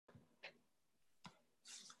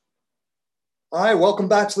Hi, welcome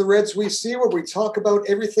back to the Reds We See, where we talk about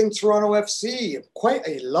everything Toronto FC. Quite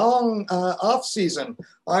a long off season.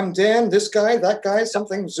 I'm Dan, this guy, that guy,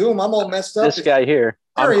 something Zoom. I'm all messed up. This guy here.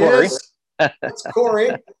 There I'm he Corey. is. That's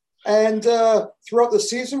Corey. And throughout the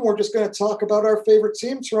season, we're just going to talk about our favorite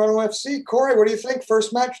team, Toronto FC. Corey, what do you think?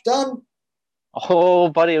 First match done? Oh,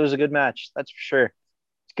 buddy, it was a good match. That's for sure.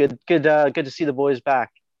 It's good to see the boys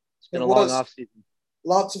back. It's been It a long was off season.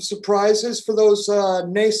 lots of surprises for those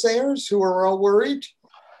naysayers who are all worried.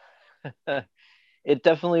 It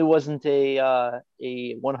definitely wasn't a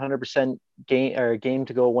 100% game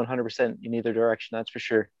to go 100% in either direction. That's for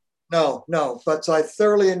sure. No, no, but I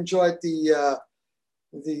thoroughly enjoyed the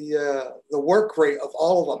work rate of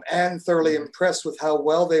all of them, and thoroughly Mhm. impressed with how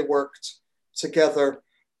well they worked together.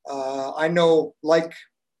 I know, like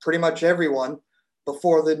pretty much everyone,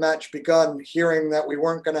 before the match begun, hearing that we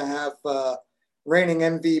weren't going to have reigning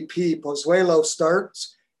MVP Pozuelo start,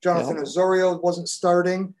 Yeah. Jonathan Osorio wasn't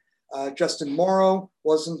starting, Justin Morrow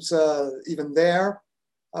wasn't even there,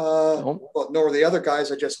 No. well, nor the other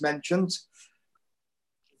guys I just mentioned.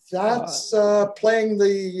 Uh, That's playing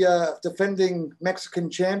the defending Mexican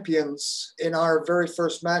champions in our very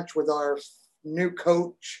first match with our new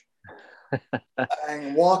coach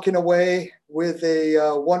and walking away with a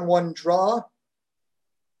 1-1 draw.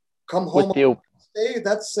 Come home with on the Wednesday.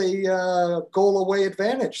 That's a goal away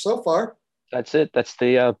advantage so far. That's it. That's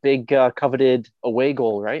the big coveted away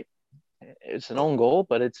goal, right? It's an own goal,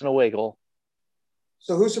 but it's an away goal.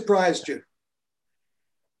 So, who surprised you?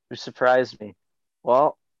 It surprised me.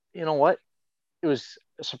 Well, you know what? It was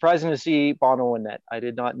surprising to see Bono in net. I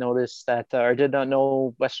did not notice that, or I did not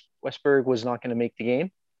know Westberg was not going to make the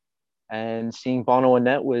game. And seeing Bono in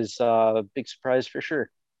net was a big surprise for sure.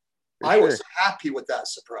 For I was sure. happy with that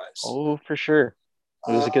surprise. Oh, for sure.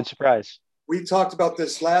 It was Uh, a good surprise. we talked about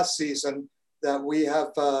this last season that we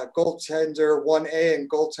have goaltender 1A and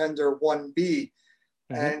goaltender 1B.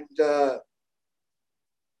 Hmm. And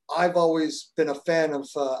I've always been a fan of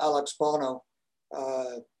Alex Bono.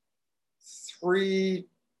 Uh, three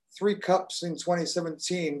three cups in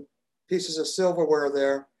 2017, pieces of silverware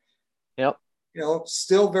there. Yep. You know,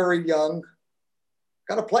 still very young.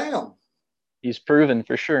 Got to play him. He's proven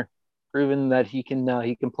for sure. Proven that he can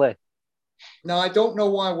play. Now I don't know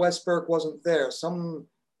why Westberg wasn't there.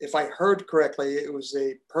 If I heard correctly, it was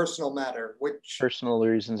a personal matter, which Personal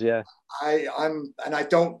reasons, yeah. and I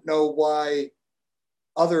don't know why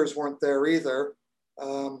others weren't there either.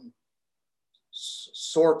 Um,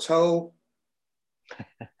 Sore toe,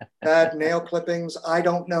 bad nail clippings. I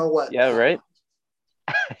don't know what. Yeah, right.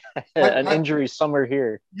 Might, An might, injury somewhere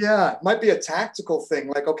here. yeah, it might be a tactical thing.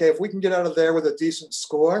 Like, okay, if we can get out of there with a decent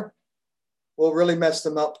score, we'll really mess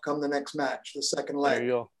them up come the next match, the second There leg. you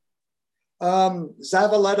go.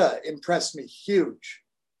 Zavaleta impressed me huge.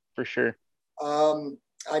 For sure. Um,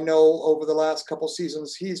 I know over the last couple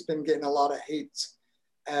seasons he's been getting a lot of hate,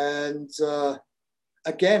 and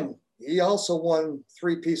again, he also won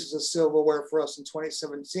three pieces of silverware for us in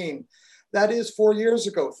 2017. That is 4 years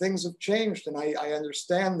ago. Things have changed, and I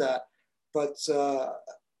understand that, but I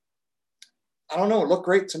don't know. It looked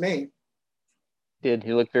great to me. Did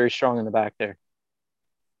he looked very strong in the back there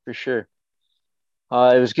for sure.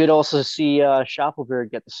 It was good also to see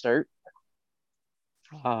Schapelberg get the start.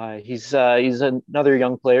 He's another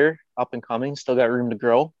young player, up and coming, still got room to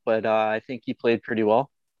grow, but I think he played pretty well.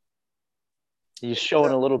 He's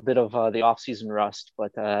showing a little bit of the off-season rust,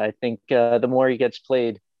 but I think the more he gets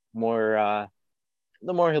played, more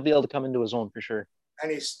the more he'll be able to come into his own for sure.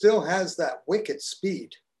 And he still has that wicked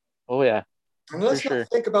speed. Oh yeah, And for let's not sure.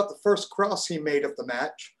 think about the first cross he made of the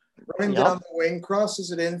match. Running Yep. down the wing,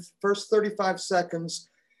 crosses it in, first 35 seconds.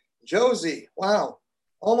 Josie, wow,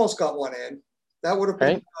 almost got one in. That would have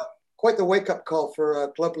been Right. quite the wake up call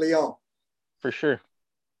for Club Lyon. For sure.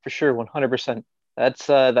 For sure. 100%.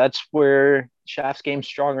 That's where Shaft's game's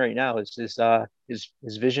strong right now is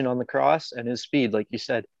his vision on the cross and his speed, like you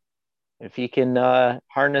said. If he can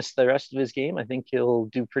harness the rest of his game, I think he'll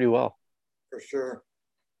do pretty well. For sure.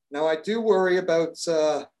 Now, I do worry about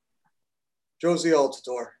Josie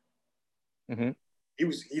Altidore. Hmm.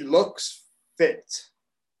 He looks fit.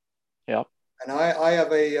 Yeah. And I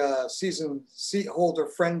have a season seat holder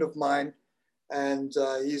friend of mine, and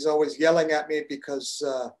he's always yelling at me because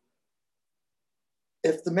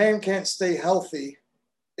if the man can't stay healthy,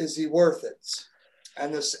 is he worth it?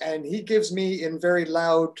 And he gives me in very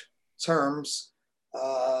loud terms.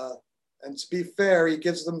 Uh, and to be fair, he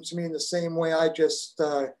gives them to me in the same way I just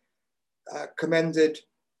commended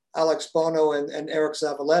Alex Bono and Eric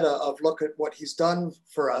Zavaleta of look at what he's done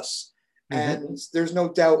for us. Hmm. And there's no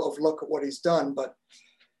doubt of look at what he's done. But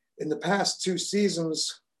in the past two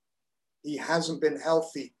seasons, He hasn't been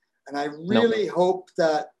healthy. And I No. really hope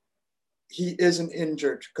that he isn't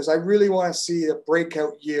injured because I really want to see a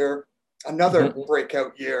breakout year, another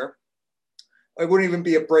breakout year. It wouldn't even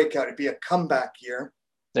be a breakout; it'd be a comeback year,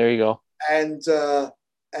 There you go. and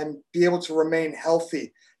be able to remain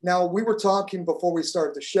healthy. Now, we were talking before we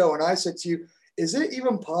started the show, and I said to you, "Is it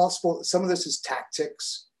even possible that some of this is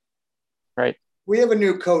tactics?" Right. We have a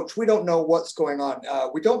new coach. We don't know what's going on.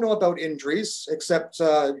 We don't know about injuries, except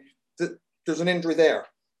there's an injury there.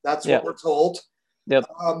 That's what we're told. Yep.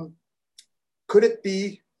 Could it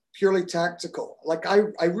be purely tactical? Like,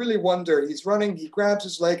 I really wonder. He's running, he grabs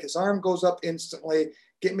his leg, his arm goes up instantly,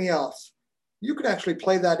 get me off. You could actually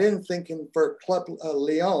play that in thinking for Club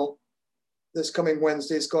Lyon this coming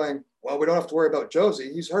Wednesday is going, well, we don't have to worry about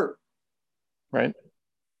Josie. He's hurt. Right.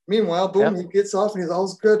 Meanwhile, boom, he gets off and he's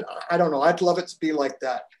all's good. I don't know. I'd love it to be like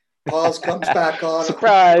that. Paz comes back on.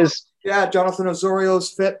 Surprise. Yeah, Jonathan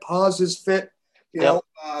Osorio's fit. Paz is fit. You know,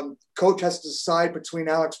 coach has to decide between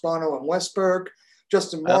Alex Bono and Westberg.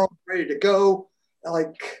 Justin Morrow ready to go.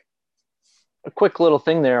 Like, a quick little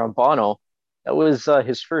thing there on Bono. That was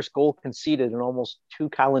his first goal conceded in almost 2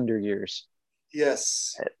 calendar years.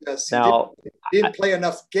 yes. He Now, didn't play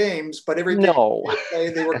enough games, but every game no, he did play,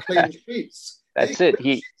 they were clean sheets. that's it.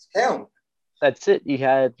 Count. That's it. He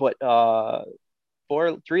had what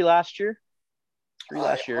 3 last year, I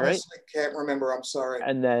right? honestly can't remember. I'm sorry.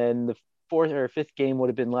 And then the 4th or 5th game would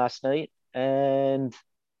have been last night, and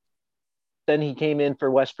then he came in for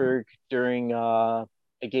Westberg during a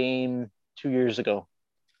game 2 years ago,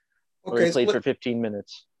 where he played for 15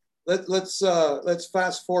 minutes. Let's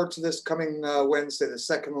fast forward to this coming Wednesday, the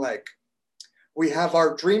second leg. We have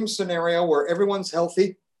our dream scenario where everyone's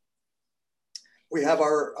healthy. We have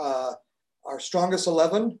our strongest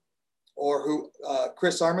 11, or who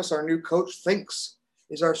Chris Armas, our new coach, thinks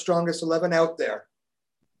is our strongest 11 out there.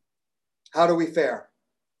 How do we fare?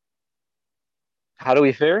 How do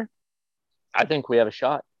we fare? I think we have a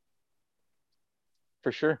shot.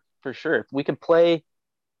 For sure. If we could play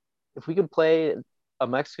a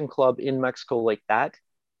Mexican club in Mexico like that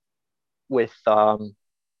with I'm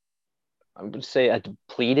going to say a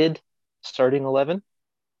depleted starting 11,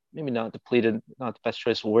 maybe not depleted, not the best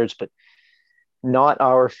choice of words, but not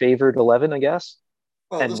our favored 11, I guess.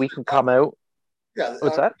 Well, and we can come out. Yeah.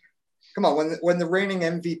 What's that? Come on, when the reigning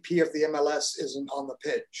MVP of the MLS isn't on the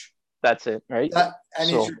pitch. That's it, right?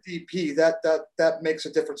 He's your DP. That makes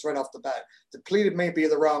a difference right off the bat. Depleted may be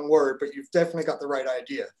the wrong word, but you've definitely got the right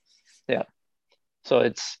idea. Yeah. So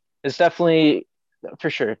it's definitely, for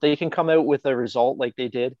sure, if they can come out with a result like they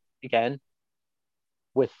did again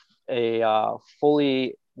with a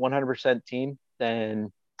fully 100% team,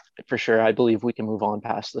 then for sure I believe we can move on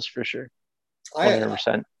past this for sure.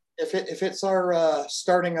 100%. If it's our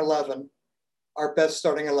starting 11, our best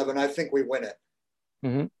starting 11, I think we win it.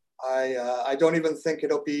 Mm-hmm. I don't even think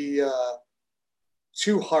it'll be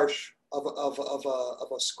too harsh of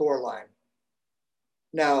a score line.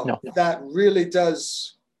 Now, that really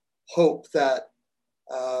does hope that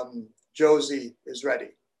Josie is ready.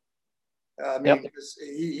 I mean, because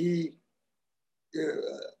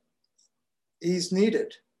he's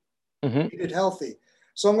needed. Mm-hmm. Needed healthy.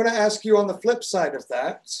 So I'm going to ask you on the flip side of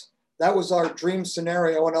that. That was our dream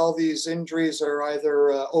scenario, and all these injuries are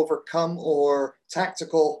either overcome or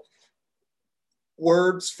tactical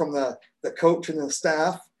words from the coach and the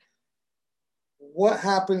staff. What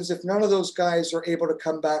happens if none of those guys are able to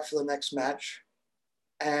come back for the next match?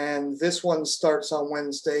 And this one starts on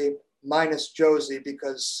Wednesday, minus Josie,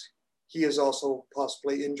 because he is also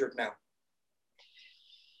possibly injured now.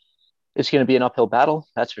 It's going to be an uphill battle,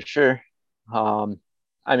 that's for sure.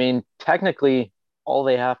 I mean, technically, all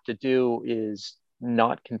they have to do is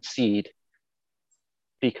not concede,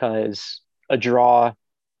 because a draw,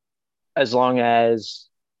 as long as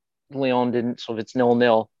Leon didn't, so if it's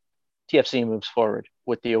 0-0, TFC moves forward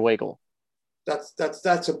with the away goal.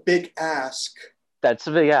 That's a big ask. That's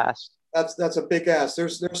a big ask. That's a big ask.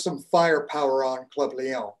 There's some firepower on Club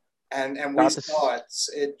Lyon, and we saw it.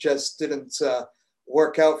 It just didn't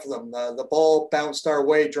work out for them. The ball bounced our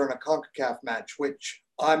way during a CONCACAF match, which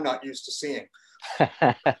I'm not used to seeing.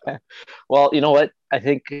 Well, you know what? I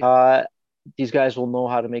think these guys will know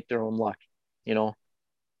how to make their own luck. You know,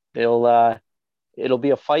 it'll be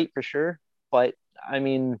a fight for sure. But I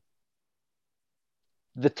mean,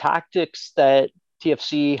 the tactics that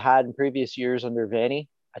TFC had in previous years under Vanny,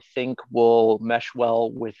 I think will mesh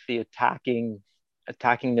well with the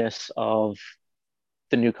attackingness of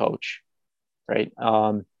the new coach, right?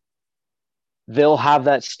 They'll have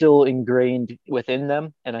that still ingrained within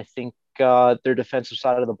them, and I think their defensive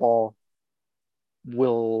side of the ball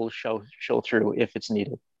will show through if it's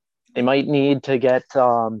needed. They might need to get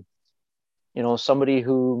somebody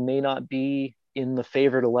who may not be in the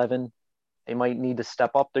favorite 11. They might need to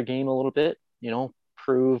step up their game a little bit,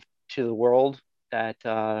 prove to the world that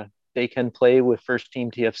they can play with first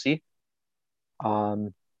team TFC.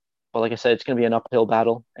 Um, but like I said, it's going to be an uphill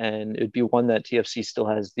battle, and it'd be one that TFC still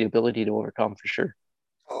has the ability to overcome for sure.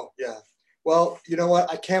 Oh yeah. Well, you know what?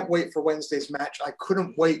 I can't wait for Wednesday's match. I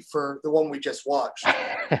couldn't wait for the one we just watched.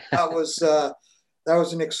 That was uh, that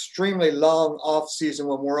was an extremely long off season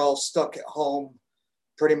when we're all stuck at home,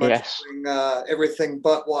 pretty much Yes. doing everything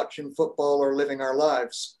but watching football or living our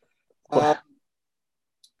lives. Uh,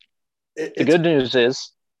 The it's good news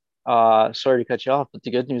is, sorry to cut you off, but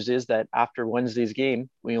the good news is that after Wednesday's game,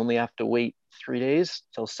 we only have to wait 3 days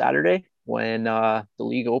till Saturday when the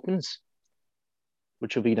league opens,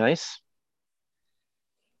 which will be nice.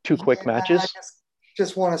 Two quick yeah, I matches.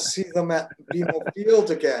 just want to see them at BMO Field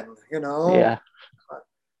again. Yeah.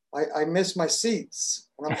 I miss my seats,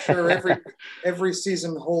 and I'm sure every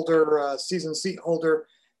season seat holder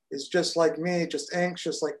is just like me, just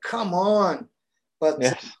anxious, like come on. But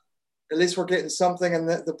Yes. at least we're getting something, and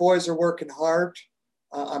the boys are working hard.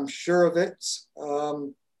 I'm sure of it.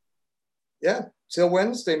 Yeah, till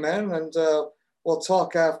Wednesday, man, and we'll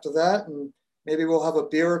talk after that, and maybe we'll have a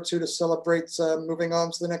beer or two to celebrate moving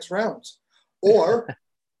on to the next round, or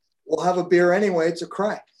we'll have a beer anyway to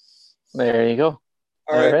cry. There you go.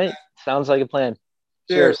 All All right, right. Sounds like a plan.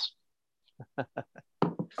 cheers. Cheers.